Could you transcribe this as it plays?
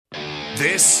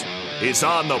This is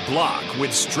On the Block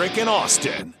with Strick and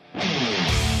Austin.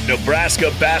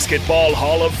 Nebraska Basketball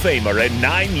Hall of Famer and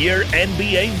 9-year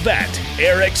NBA vet,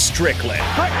 Eric Strickland.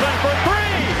 Strickland for three!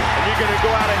 And you're going to go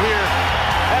out of here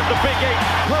as the Big 8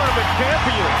 tournament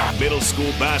champion. Middle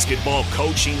school basketball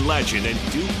coaching legend and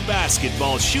Duke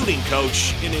basketball shooting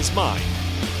coach in his mind,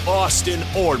 Austin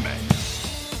Orman.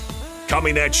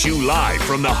 Coming at you live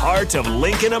from the heart of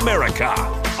Lincoln, America.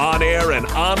 On air and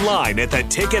online at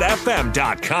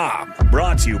theticketfm.com.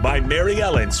 Brought to you by Mary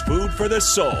Ellen's Food for the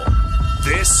Soul.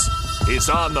 This is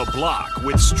On the Block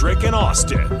with Strick and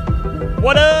Austin.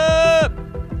 What up?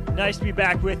 Nice to be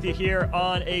back with you here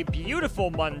on a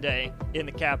beautiful Monday in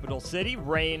the capital city.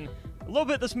 Rain a little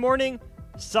bit this morning.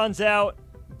 Sun's out.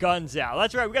 Guns out.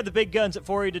 That's right. We got the big guns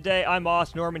for you today. I'm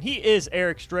Austin Norman. He is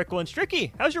Eric Strickland.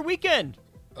 Stricky, how's your weekend?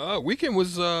 Weekend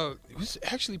was it was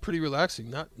actually pretty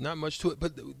relaxing. Not much to it,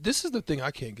 but this is the thing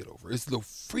I can't get over is the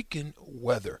freaking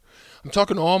weather. I'm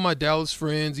talking to all my Dallas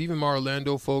friends, even my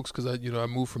Orlando folks, because I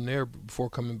moved from there before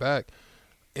coming back,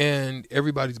 and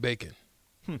everybody's baking.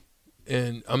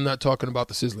 And I'm not talking about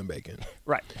the sizzling bacon.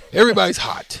 Right. Everybody's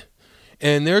hot,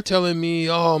 and they're telling me,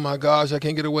 "Oh my gosh, I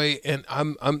can't get away." And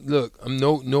I'm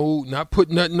not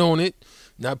putting nothing on it,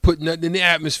 not putting nothing in the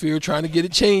atmosphere, trying to get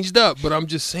it changed up, but I'm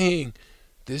just saying.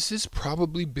 This has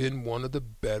probably been one of the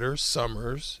better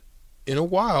summers in a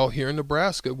while here in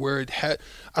Nebraska where it had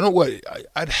 –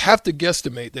 I'd have to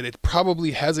guesstimate that it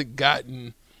probably hasn't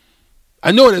gotten –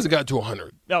 I know it hasn't gotten to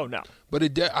 100. No. But I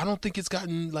don't think it's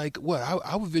gotten like what?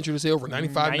 I would venture to say over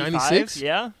 95, 96.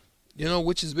 Yeah.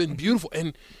 Which has been beautiful.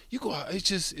 And you go out,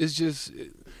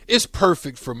 it's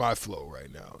perfect for my flow right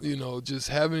now. Just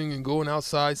having and going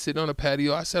outside, sitting on a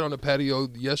patio. I sat on a patio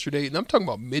yesterday, and I'm talking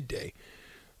about midday.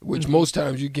 Which most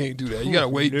times you can't do that. You got to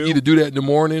wait either do that in the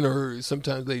morning or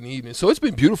sometimes late in the evening. So it's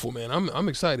been beautiful, man. I'm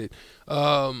excited.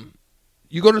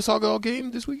 You go to the Salt Dog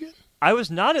game this weekend? I was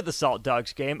not at the Salt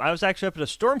Dogs game. I was actually up at a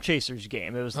Storm Chasers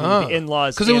game. It was the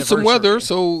in-laws because it was some weather,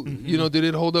 so, did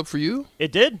it hold up for you?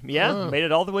 It did, yeah. Made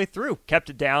it all the way through.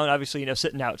 Kept it down, obviously,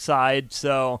 sitting outside.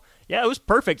 So, yeah, it was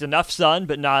perfect. Enough sun,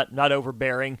 but not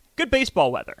overbearing. Good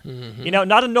baseball weather. Mm-hmm.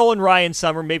 Not a Nolan Ryan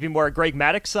summer, maybe more a Greg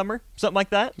Maddux summer, something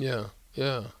like that. Yeah.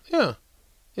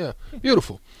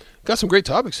 Beautiful. Got some great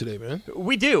topics today, man.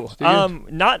 We do.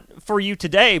 Not for you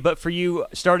today, but for you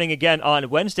starting again on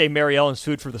Wednesday, Mary Ellen's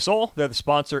Food for the Soul. They're the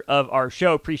sponsor of our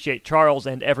show. Appreciate Charles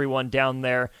and everyone down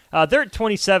there. They're at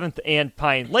 27th and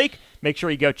Pine Lake. Make sure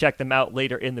you go check them out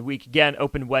later in the week. Again,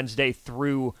 open Wednesday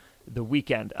through the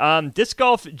weekend. Disc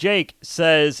Golf Jake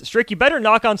says, Strick, you better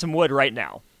knock on some wood right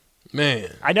now.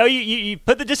 Man, I know you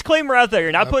put the disclaimer out there.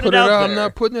 You're not putting it out there. I'm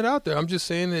not putting it out there. I'm just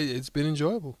saying that it's been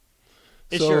enjoyable.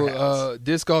 It sure has.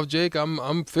 Disc Golf Jake,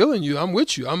 I'm feeling you. I'm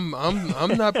with you. I'm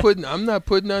not putting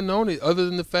nothing on it other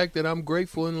than the fact that I'm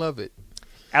grateful and love it.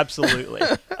 Absolutely.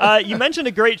 You mentioned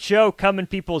a great show coming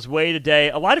people's way today.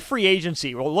 A lot of free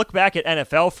agency. We'll look back at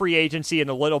NFL free agency and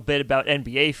a little bit about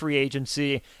NBA free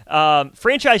agency.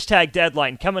 Franchise tag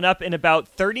deadline coming up in about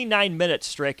 39 minutes,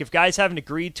 Strick. If guys haven't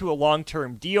agreed to a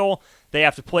long-term deal, they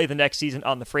have to play the next season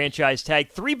on the franchise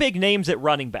tag. 3 big names at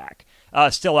running back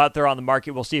still out there on the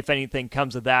market. We'll see if anything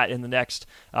comes of that in the next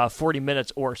 40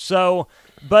 minutes or so.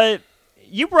 But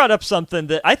you brought up something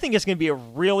that I think is going to be a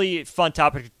really fun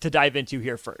topic to dive into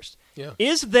here first. Yeah.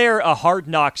 Is there a Hard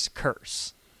Knocks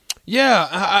curse?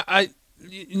 Yeah,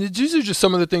 these are just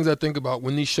some of the things I think about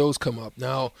when these shows come up.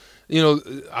 Now,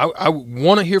 I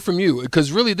want to hear from you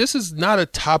because really this is not a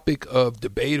topic of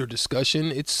debate or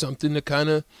discussion. It's something to kind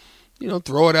of,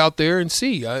 throw it out there and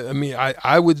see.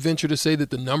 I would venture to say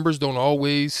that the numbers don't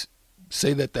always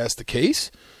say that that's the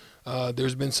case.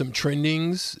 There's been some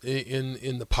trendings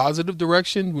in the positive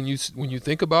direction when you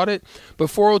think about it. But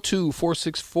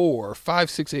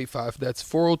 402-464-5685. That's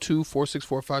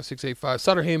 402-464-5685.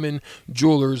 Sutter Heyman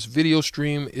Jewelers video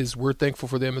stream we're thankful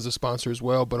for them as a sponsor as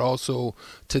well, but also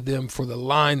to them for the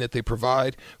line that they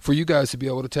provide for you guys to be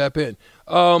able to tap in.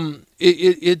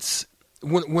 It's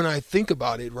when I think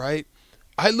about it, right?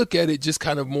 I look at it just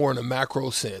kind of more in a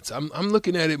macro sense. I'm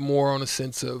looking at it more on a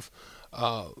sense of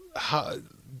how.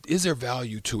 Is there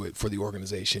value to it for the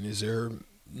organization? Is there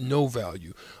no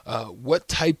value? What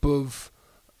type of,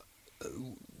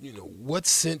 what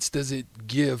sense does it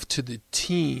give to the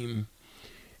team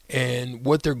and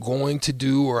what they're going to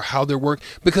do or how they're working?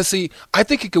 Because, see, I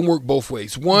think it can work both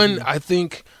ways. One, I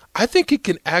think it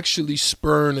can actually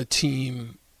spurn a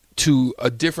team to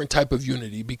a different type of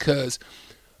unity because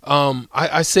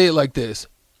I say it like this.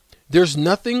 There's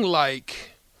nothing like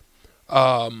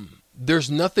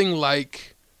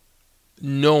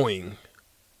knowing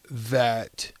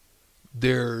that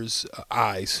there's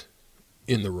eyes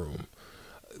in the room.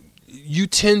 you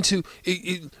tend to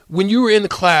when you were in the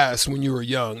class when you were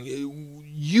young,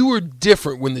 you were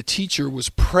different when the teacher was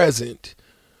present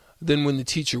than when the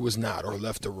teacher was not or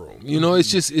left the room. It's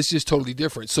just totally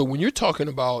different. So when you're talking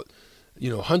about,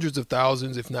 hundreds of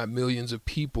thousands, if not millions of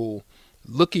people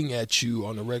looking at you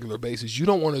on a regular basis, you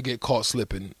don't want to get caught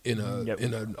slipping in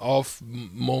an off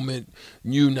moment,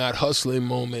 you not hustling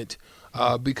moment,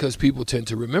 because people tend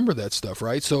to remember that stuff,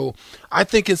 right? So I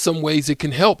think in some ways it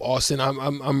can help, Austin.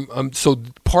 So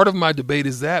part of my debate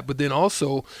is that, but then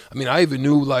also, I even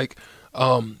knew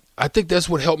I think that's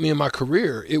what helped me in my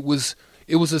career. It was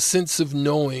a sense of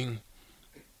knowing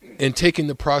and taking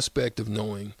the prospect of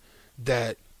knowing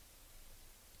that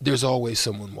there's always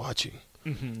someone watching.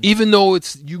 Mm-hmm. Even though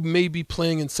you may be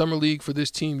playing in summer league for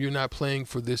this team, you're not playing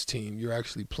for this team. You're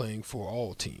actually playing for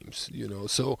all teams,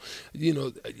 So,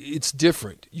 it's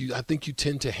different. I think you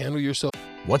tend to handle yourself.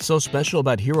 What's so special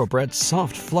about Hero Bread's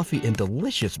soft, fluffy, and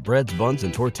delicious breads, buns,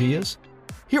 and tortillas?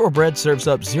 Hero Bread serves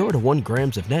up 0 to 1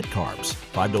 grams of net carbs,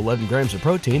 5 to 11 grams of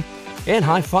protein, and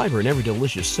high fiber in every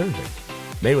delicious serving.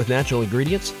 Made with natural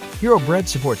ingredients, Hero Bread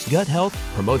supports gut health,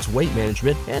 promotes weight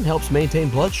management, and helps maintain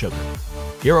blood sugar.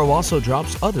 Hero also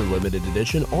drops other limited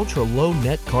edition ultra-low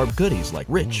net carb goodies like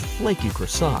rich, flaky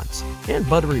croissants and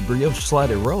buttery brioche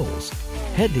slider rolls.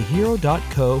 Head to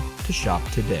hero.co to shop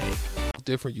today.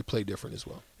 Different, you play different as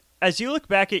well. As you look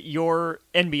back at your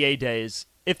NBA days,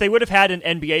 if they would have had an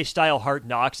NBA-style Hard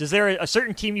Knocks, is there a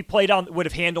certain team you played on that would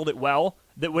have handled it well,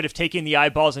 that would have taken the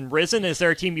eyeballs and risen? Is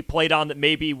there a team you played on that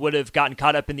maybe would have gotten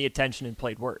caught up in the attention and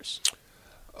played worse?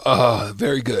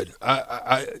 Very good.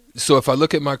 So if I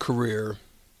look at my career,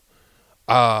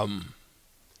 I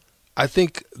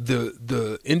think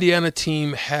the Indiana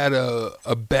team had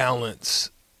a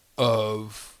balance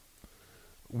of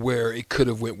where it could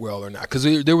have went well or not, because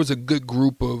there was a good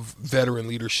group of veteran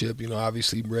leadership.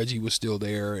 Obviously Reggie was still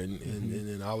there,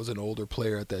 and I was an older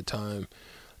player at that time.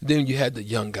 Then you had the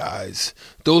young guys.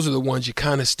 Those are the ones you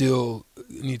kind of still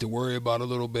need to worry about a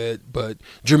little bit. But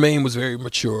Jermaine was very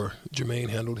mature. Jermaine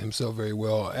handled himself very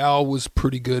well. Al was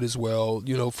pretty good as well.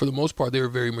 For the most part, they were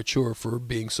very mature for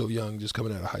being so young, just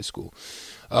coming out of high school.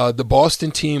 The Boston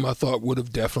team, I thought, would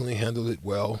have definitely handled it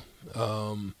well.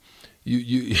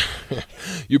 You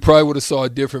probably would have saw a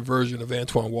different version of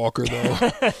Antoine Walker,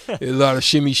 though. A lot of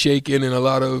shimmy shaking and a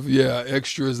lot of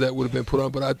extras that would have been put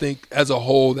on. But I think as a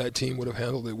whole, that team would have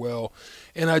handled it well.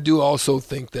 And I do also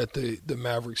think that the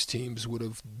Mavericks teams would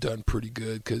have done pretty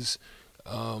good, because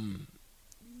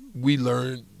we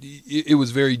learned it was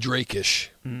very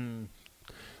Drake-ish. Mm.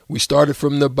 We started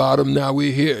from the bottom, now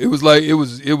we're here. It was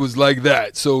like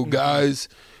that. So guys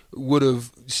would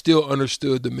have still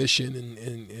understood the mission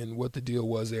and what the deal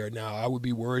was there. Now, I would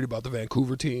be worried about the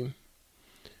Vancouver team.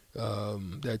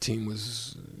 That team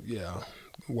was,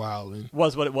 wild.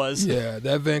 Was what it was. Yeah,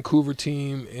 that Vancouver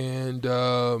team.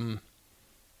 And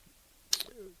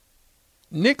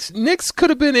Knicks could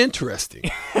have been interesting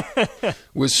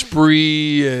with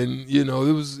Spree, and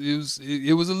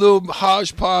it was a little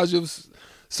hodgepodge of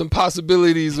some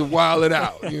possibilities of wilding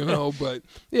out, but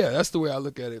that's the way I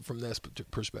look at it from that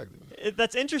perspective.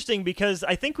 That's interesting, because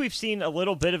I think we've seen a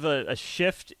little bit of a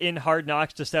shift in Hard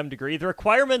Knocks to some degree. The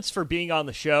requirements for being on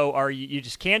the show are you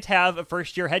just can't have a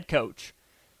first-year head coach.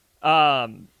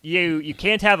 You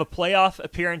can't have a playoff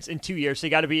appearance in 2 years, so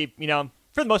you got to be,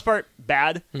 for the most part,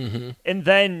 bad. Mm-hmm. And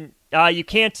then you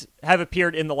can't have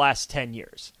appeared in the last 10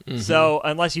 years. Mm-hmm. So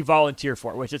unless you volunteer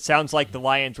for it, which it sounds like the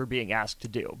Lions were being asked to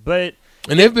do.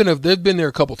 And they've been there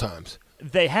a couple times.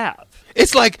 They have.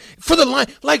 It's like for the line,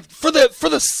 like for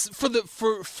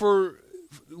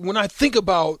when I think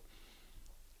about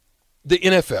the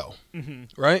NFL,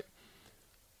 mm-hmm. right?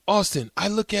 Austin, I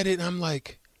look at it and I'm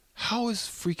like, how is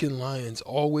freaking Lions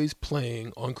always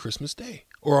playing on Christmas Day?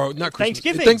 Or not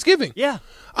Christmas. Thanksgiving. Yeah.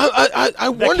 I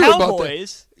wonder Cowboys about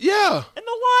that. Yeah. And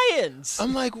the Lions.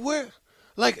 I'm like, where?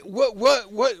 Like,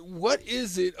 what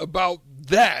is it about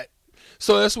that?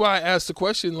 So that's why I asked the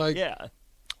question. Like, I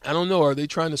don't know. Are they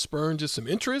trying to spurn just some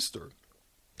interest, or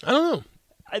I don't know.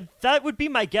 That would be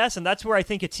my guess, and that's where I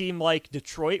think a team like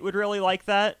Detroit would really like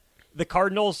that. The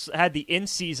Cardinals had the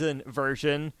in-season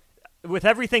version. With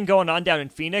everything going on down in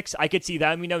Phoenix, I could see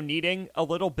them, needing a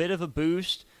little bit of a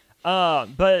boost.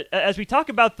 But as we talk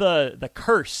about the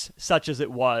curse, such as it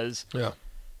was,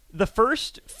 the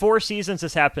first 4 seasons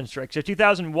this happened, Strick, so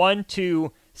 2001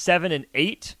 to 7 and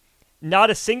 8,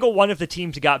 not a single one of the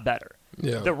teams got better.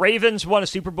 Yeah. The Ravens won a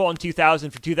Super Bowl in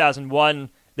 2000 for 2001.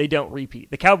 They don't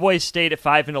repeat. The Cowboys stayed at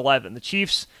 5 and 11. The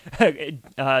Chiefs,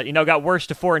 got worse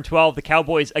to 4 and 12. The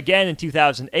Cowboys again in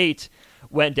 2008.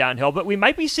 went downhill. But we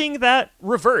might be seeing that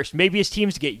reversed. Maybe as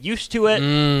teams get used to it.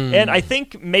 And I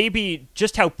think maybe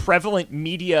just how prevalent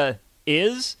media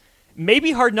is,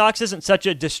 maybe Hard Knocks isn't such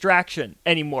a distraction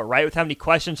anymore, right? With how many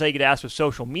questions they get asked with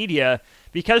social media.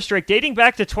 Because, Strick, dating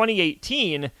back to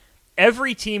 2018,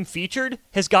 every team featured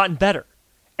has gotten better.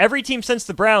 Every team since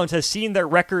the Browns has seen their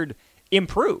record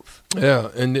improve. Yeah,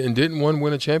 and didn't one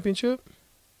win a championship?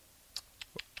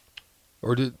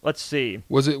 Or did? Let's see.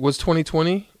 Was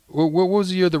 2020? What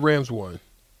was the year the Rams won?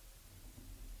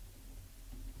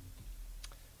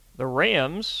 The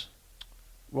Rams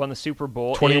won the Super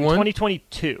Bowl 21? in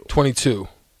 2022. 22.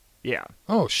 Yeah.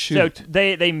 Oh shoot. So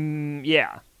they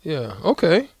yeah. Yeah.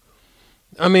 Okay.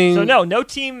 I mean. So no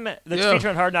team that's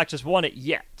featured on Hard Knocks has won it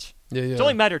yet. Yeah. It's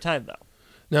only a matter of time though.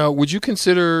 Now, would you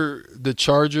consider the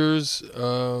Chargers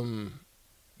kind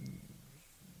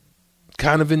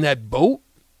of in that boat?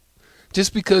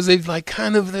 Just because they've like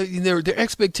kind of their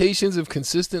expectations have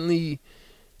consistently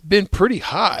been pretty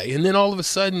high, and then all of a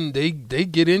sudden they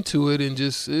get into it and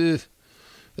just they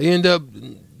end up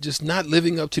just not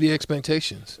living up to the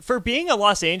expectations. For being a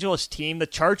Los Angeles team, the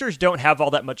Chargers don't have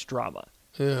all that much drama.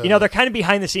 Yeah. You know, they're kind of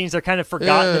behind the scenes. They're kind of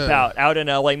forgotten about out in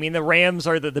LA. I mean, the Rams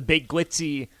are the big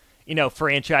glitzy,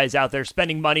 franchise out there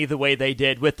spending money the way they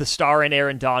did with the star and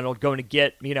Aaron Donald going to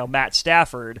get, Matt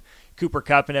Stafford, Cooper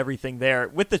Kupp, and everything there.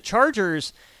 With the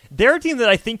Chargers, they're a team that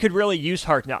I think could really use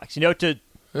Hard Knocks, to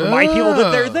remind people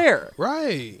that they're there.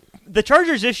 Right. The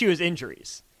Chargers' issue is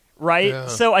injuries, right? Yeah.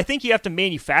 So I think you have to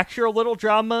manufacture a little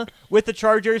drama with the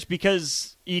Chargers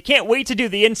because you can't wait to do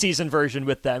the in-season version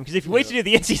with them. Because if you wait to do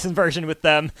the in-season version with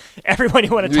them, everyone you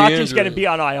want to talk to is going to be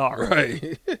on IR.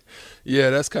 Right.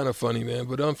 Yeah, that's kind of funny, man.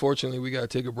 But unfortunately, we got to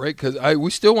take a break because we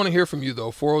still want to hear from you,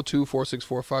 though.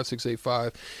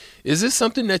 402-464-5685. Is this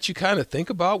something that you kind of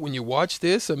think about when you watch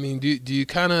this? I mean, do you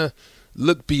kind of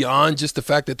look beyond just the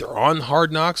fact that they're on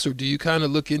Hard Knocks, or do you kind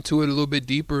of look into it a little bit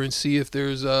deeper and see if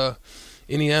there's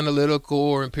any analytical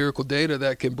or empirical data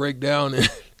that can break down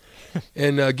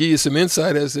and give you some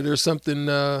insight as to there's something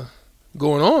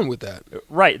going on with that?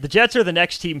 Right. The Jets are the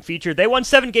next team featured. They won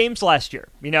 7 games last year.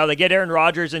 They get Aaron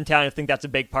Rodgers in town. I think that's a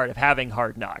big part of having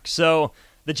Hard Knocks. So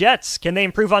the Jets, can they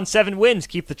improve on 7 wins,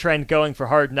 keep the trend going for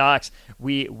Hard Knocks?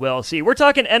 We will see. We're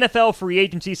talking NFL free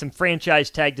agency, some franchise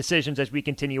tag decisions as we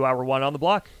continue hour 1 on the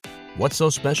block. What's so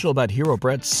special about Hero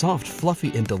Bread's soft,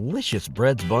 fluffy, and delicious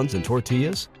breads, buns, and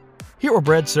tortillas? Hero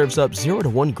Bread serves up 0 to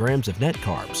 1 grams of net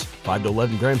carbs, 5 to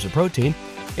 11 grams of protein,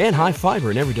 and high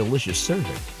fiber in every delicious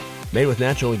serving. Made with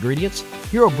natural ingredients,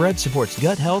 Hero Bread supports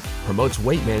gut health, promotes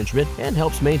weight management, and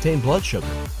helps maintain blood sugar.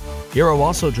 Hero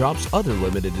also drops other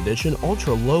limited edition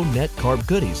ultra-low net carb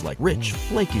goodies like rich,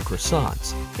 flaky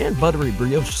croissants and buttery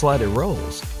brioche slider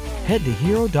rolls. Head to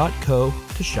hero.co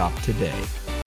to shop today.